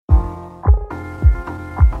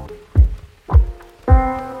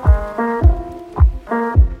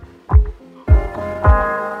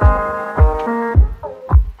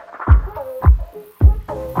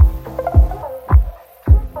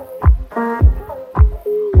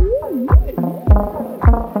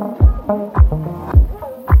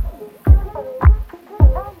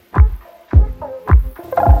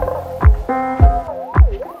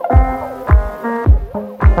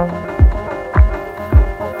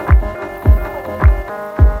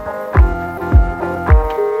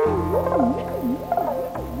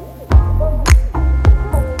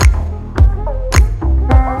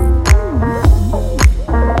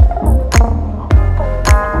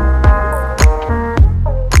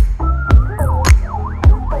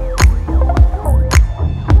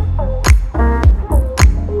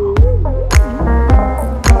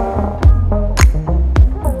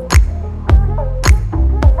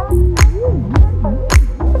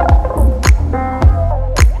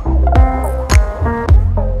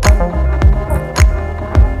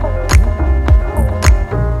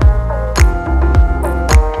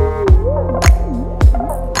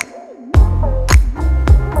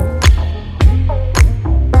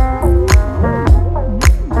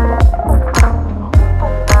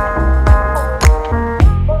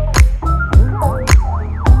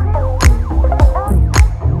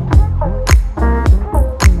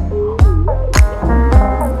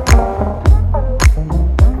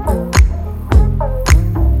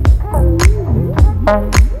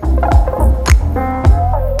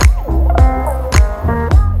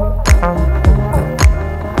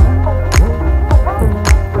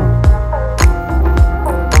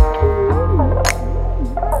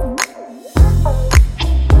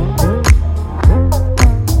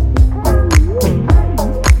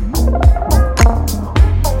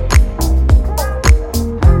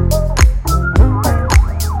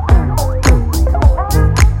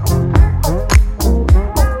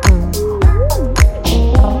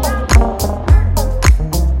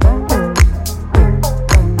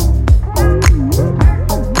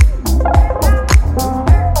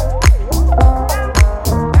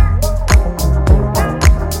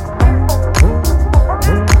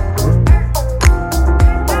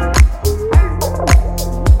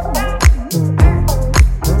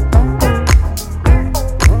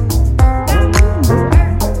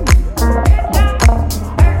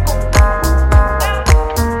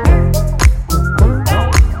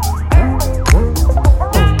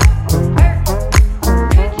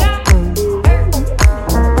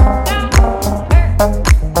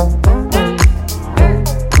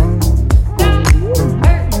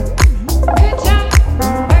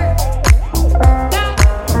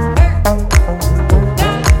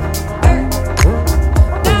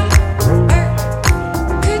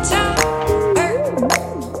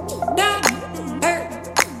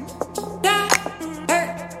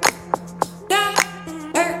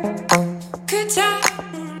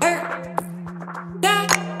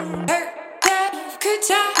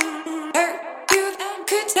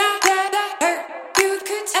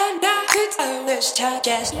wish to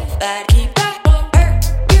just but keep back on earth.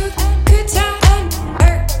 You could time and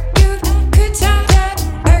earth. You could time and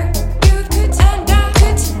earth. You could time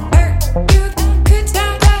and earth. You could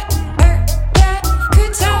time and earth. Yeah,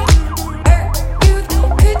 could time earth. You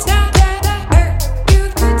could time and earth. You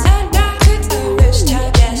could time and I wish to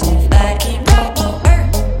just but keep back on earth.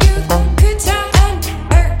 You could time and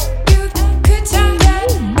earth. You could time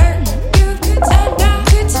and earth. You could time and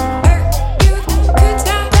earth. You could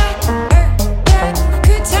time and earth. Yeah,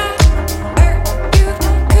 could time earth. You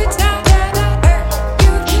could time and earth.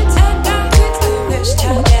 You could time and wish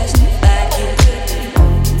to just but you.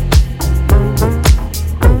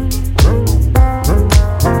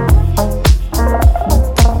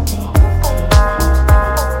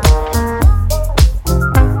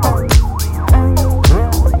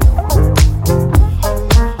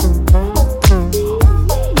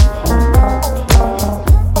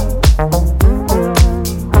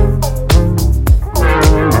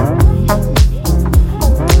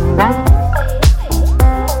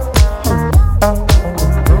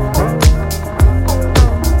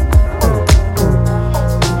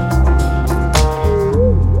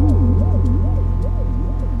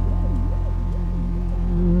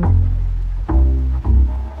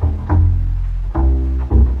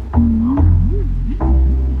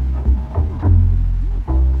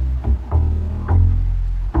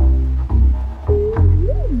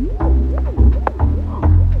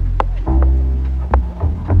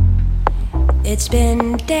 It's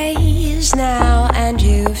been days now and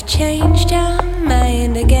you've changed your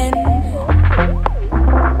mind again.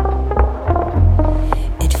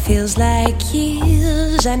 It feels like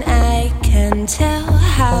years and I can tell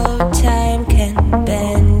how time can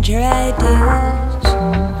bend your ideas.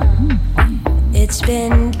 It's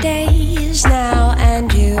been days now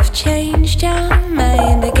and you've changed your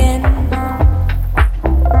mind again.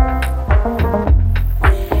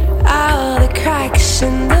 All the cracks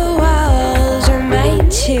in the walls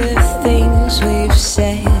remind you of things we've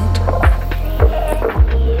said.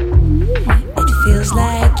 It feels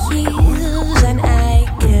like years and I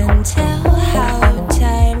can tell how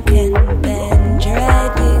time can bend your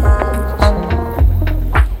ideas.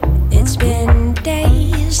 It's been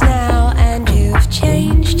days now and you've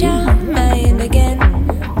changed your mind again.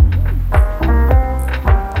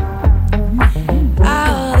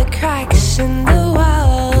 All the cracks in the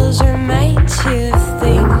walls remind you of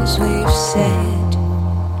things we've said.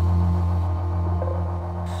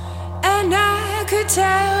 And I could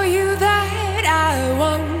tell you that I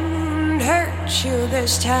won't hurt you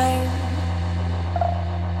this time,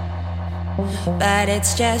 but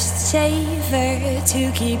it's just safer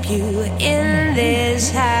to keep you in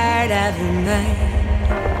this heart of mine.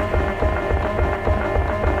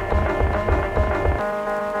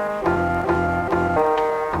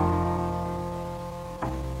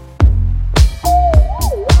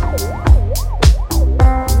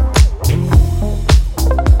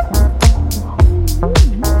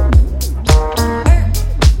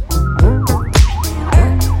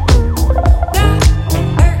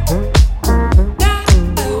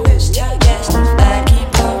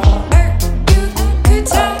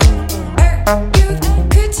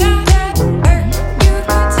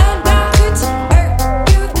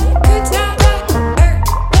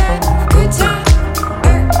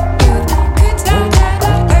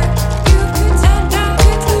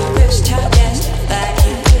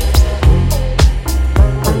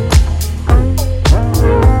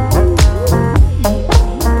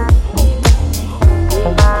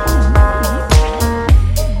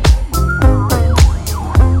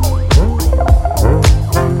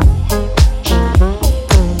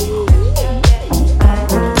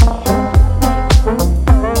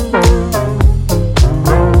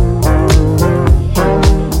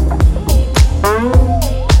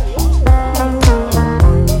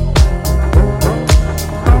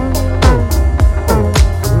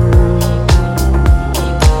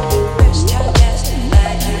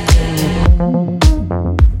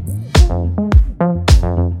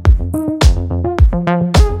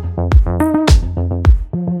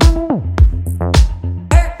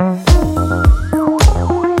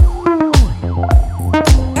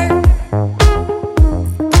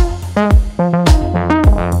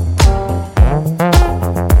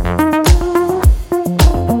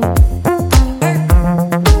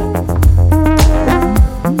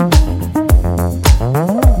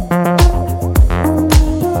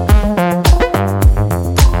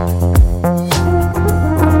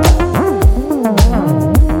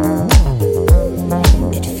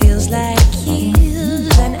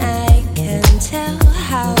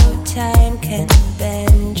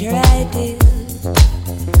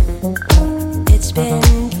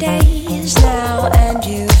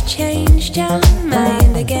 changed your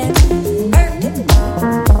mind again.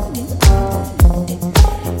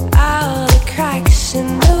 All the cracks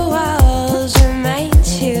in the walls remind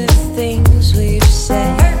you of things we've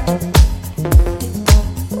said.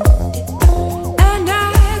 And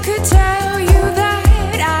I could tell you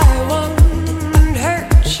that I won't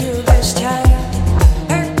hurt you this time,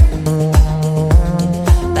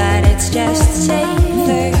 but it's just safe.